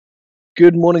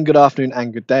Good morning, good afternoon,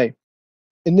 and good day.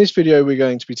 In this video, we're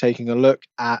going to be taking a look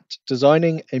at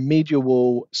designing a media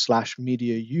wall slash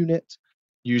media unit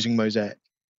using Mozaik.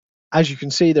 As you can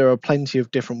see, there are plenty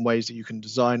of different ways that you can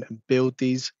design and build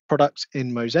these products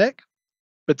in Mozaik.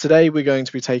 But today we're going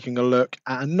to be taking a look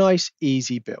at a nice,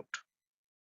 easy build.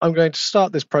 I'm going to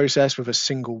start this process with a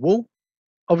single wall.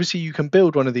 Obviously, you can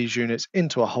build one of these units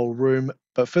into a whole room,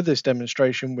 but for this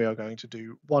demonstration, we are going to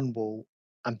do one wall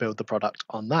and build the product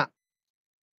on that.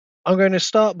 I'm going to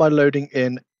start by loading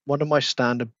in one of my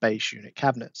standard base unit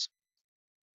cabinets.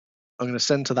 I'm going to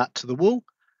center that to the wall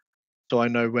so I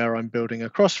know where I'm building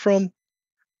across from,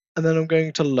 and then I'm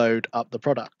going to load up the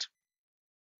product.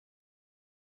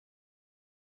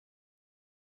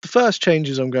 The first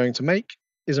changes I'm going to make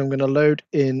is I'm going to load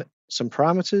in some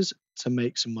parameters to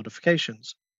make some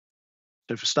modifications.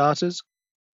 So for starters,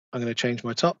 I'm going to change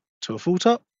my top to a full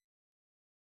top,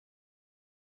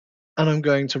 and I'm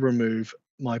going to remove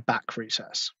my back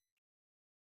recess.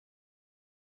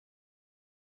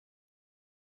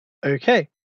 Okay,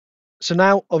 so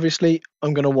now obviously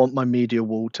I'm going to want my media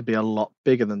wall to be a lot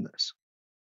bigger than this.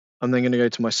 I'm then going to go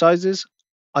to my sizes.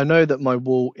 I know that my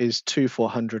wall is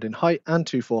 2400 in height and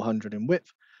 2400 in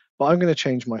width, but I'm going to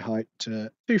change my height to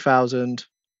 2000,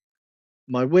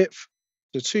 my width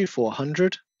to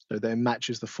 2400, so that it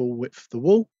matches the full width of the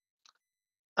wall,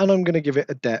 and I'm going to give it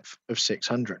a depth of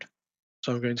 600.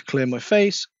 So I'm going to clear my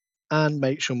face and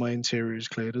make sure my interior is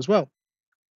cleared as well.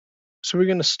 So we're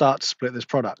going to start to split this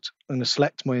product. I'm going to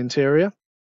select my interior,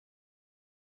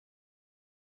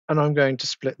 and I'm going to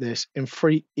split this in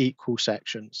 3 equal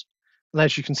sections. And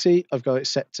as you can see, I've got it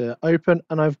set to open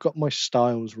and I've got my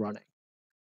styles running.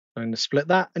 I'm going to split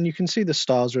that and you can see the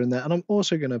styles are in there, and I'm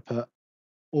also going to put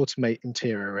automate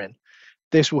interior in.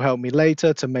 This will help me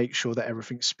later to make sure that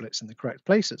everything splits in the correct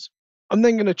places. I'm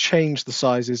then going to change the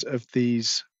sizes of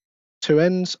these two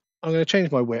ends. I'm going to change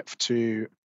my width to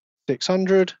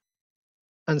 600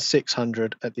 and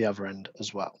 600 at the other end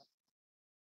as well.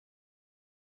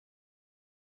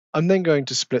 I'm then going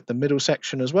to split the middle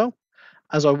section as well,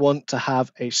 as I want to have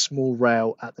a small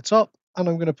rail at the top, and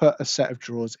I'm going to put a set of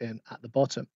drawers in at the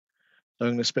bottom. So I'm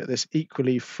going to split this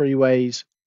equally 3 ways,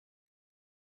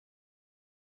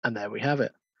 and there we have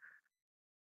it.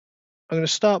 I'm going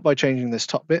to start by changing this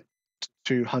top bit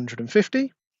to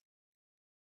 250.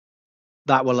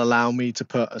 That will allow me to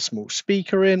put a small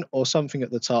speaker in or something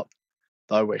at the top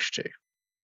that I wish to.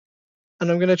 And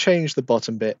I'm going to change the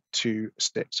bottom bit to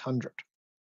 600.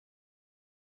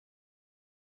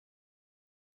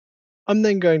 I'm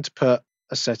then going to put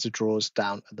a set of drawers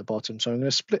down at the bottom. So I'm going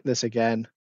to split this again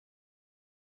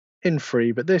in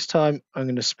 3, but this time I'm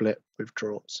going to split with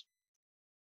drawers.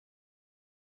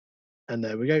 And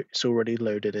there we go, it's already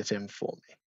loaded it in for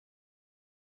me.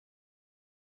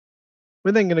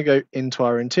 We're then going to go into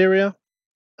our interior,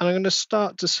 and I'm going to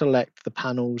start to select the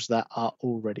panels that are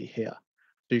already here.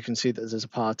 So you can see that there's a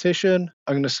partition.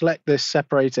 I'm going to select this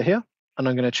separator here, and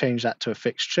I'm going to change that to a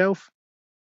fixed shelf.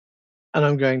 And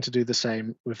I'm going to do the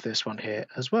same with this one here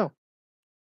as well.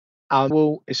 Our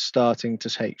wall is starting to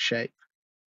take shape.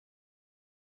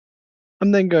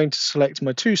 I'm then going to select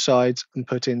my 2 sides and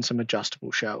put in some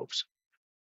adjustable shelves.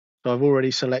 So I've already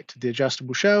selected the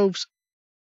adjustable shelves,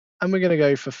 and we're going to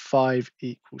go for 5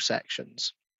 equal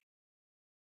sections.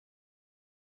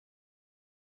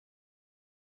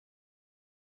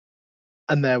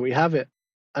 And there we have it,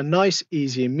 a nice,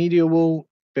 easy media wall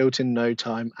built in no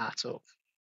time at all.